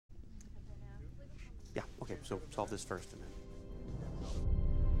Yeah, okay, so solve this first and then...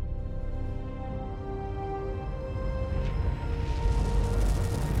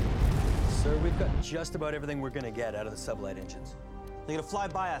 Sir, we've got just about everything we're gonna get out of the sublight engines. They're gonna fly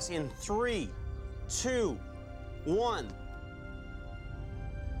by us in 3, 2, 1.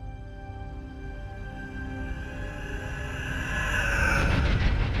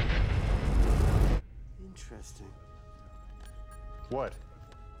 Interesting. What?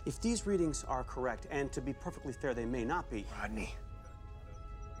 If these readings are correct, and to be perfectly fair, they may not be. Rodney.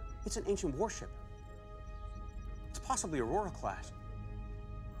 It's an ancient warship. It's possibly Aurora-class.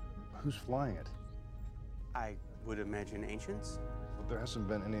 Who's flying it? I would imagine ancients. Well, there hasn't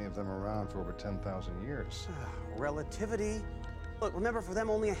been any of them around for over 10,000 years. Relativity. Look, remember, for them,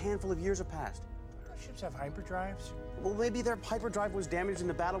 only a handful of years have passed. Ships have hyperdrives? Well, maybe their hyperdrive was damaged in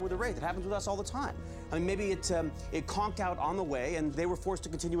the battle with the Wraith. It happens with us all the time. I mean, maybe it conked out on the way, and they were forced to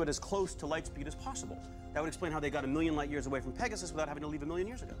continue it as close to light speed as possible. That would explain how they got 1,000,000 light years away from Pegasus without having to leave 1,000,000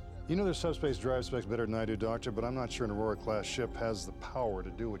 years ago. You know their subspace drive specs better than I do, Doctor, but I'm not sure an Aurora-class ship has the power to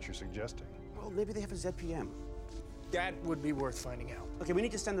do what you're suggesting. Well, maybe they have a ZPM. That would be worth finding out. Okay, we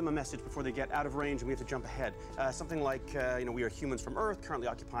need to send them a message before they get out of range and we have to jump ahead. Something like, we are humans from Earth, currently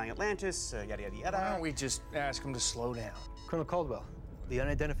occupying Atlantis, yada, yada, yada. Why don't we just ask them to slow down? Colonel Caldwell, the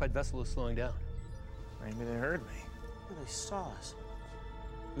unidentified vessel is slowing down. Maybe they heard me. Well, they saw us.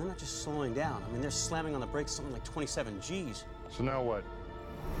 And they're not just slowing down. I mean, they're slamming on the brakes something like 27 Gs. So now what?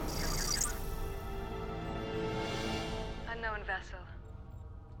 Unknown vessel.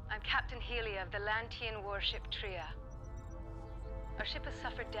 I'm Captain Healy of the Lantean warship Tria. Our ship has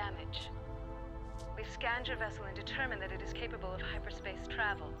suffered damage. We've scanned your vessel and determined that it is capable of hyperspace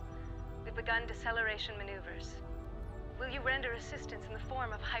travel. We've begun deceleration maneuvers. Will you render assistance in the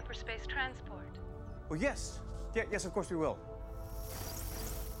form of hyperspace transport? Well, yes. Yes, of course we will.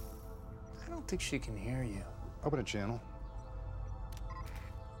 I don't think she can hear you. Open a channel.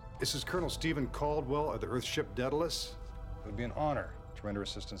 This is Colonel Stephen Caldwell of the Earth ship Daedalus. It would be an honor to render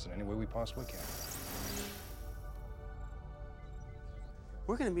assistance in any way we possibly can.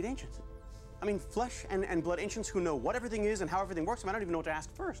 We're gonna meet ancients. I mean, flesh and blood ancients who know what everything is and how everything works. I mean, I don't even know what to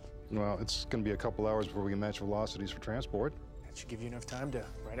ask first. Well, it's going to be a couple hours before we can match velocities for transport. That should give you enough time to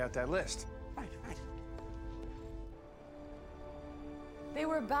write out that list. Right. They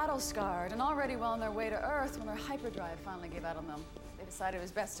were battle-scarred and already well on their way to Earth when their hyperdrive finally gave out on them. They decided it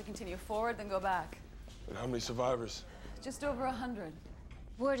was best to continue forward than go back. And how many survivors? Just over 100.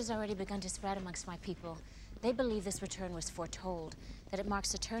 Word has already begun to spread amongst my people. They believe this return was foretold, that it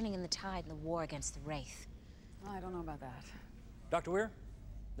marks a turning in the tide in the war against the Wraith. I don't know about that. Dr. Weir,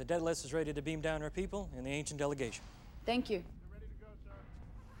 the Daedalus is ready to beam down our people and the ancient delegation. Thank you. Ready to go,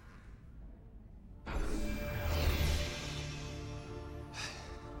 sir.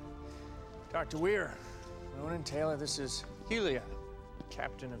 Dr. Weir, Ronan Taylor, this is Helia,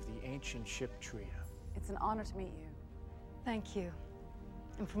 captain of the ancient ship Tria. It's an honor to meet you. Thank you.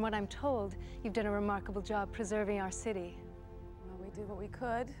 And from what I'm told, you've done a remarkable job preserving our city. Well, we did what we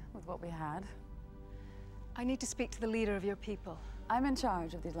could with what we had. I need to speak to the leader of your people. I'm in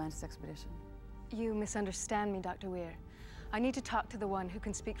charge of the Atlantis Expedition. You misunderstand me, Dr. Weir. I need to talk to the one who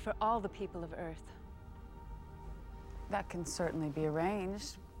can speak for all the people of Earth. That can certainly be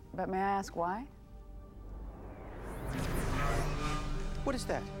arranged, but may I ask why? What is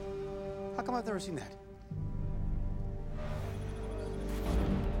that? How come I've never seen that?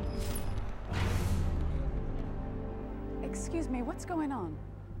 Excuse me, what's going on?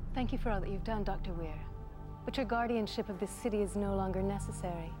 Thank you for all that you've done, Dr. Weir. But your guardianship of this city is no longer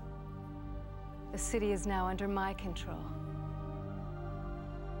necessary. The city is now under my control.